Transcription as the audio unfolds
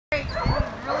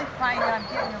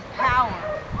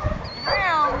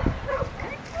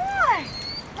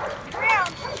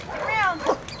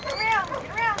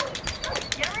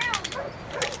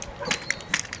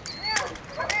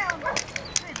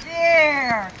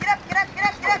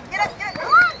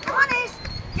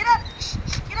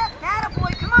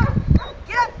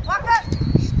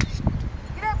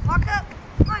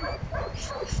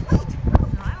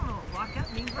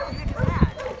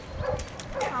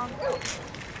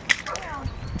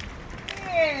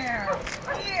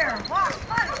Here, walk,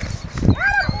 buddy.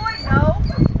 Attaboy, no.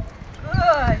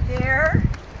 Good, there.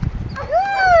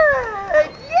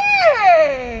 Good,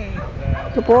 yay!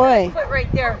 Good boy. Put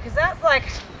right there, because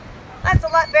that's a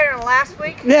lot better than last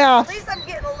week. Yeah. At least I'm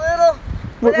getting a little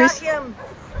without him.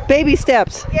 Baby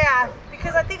steps. Yeah,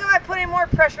 because I think if I put any more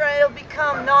pressure on it, it'll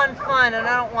become non-fun, and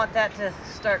I don't want that to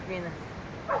start being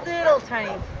a little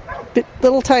tiny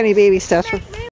Little tiny baby steps.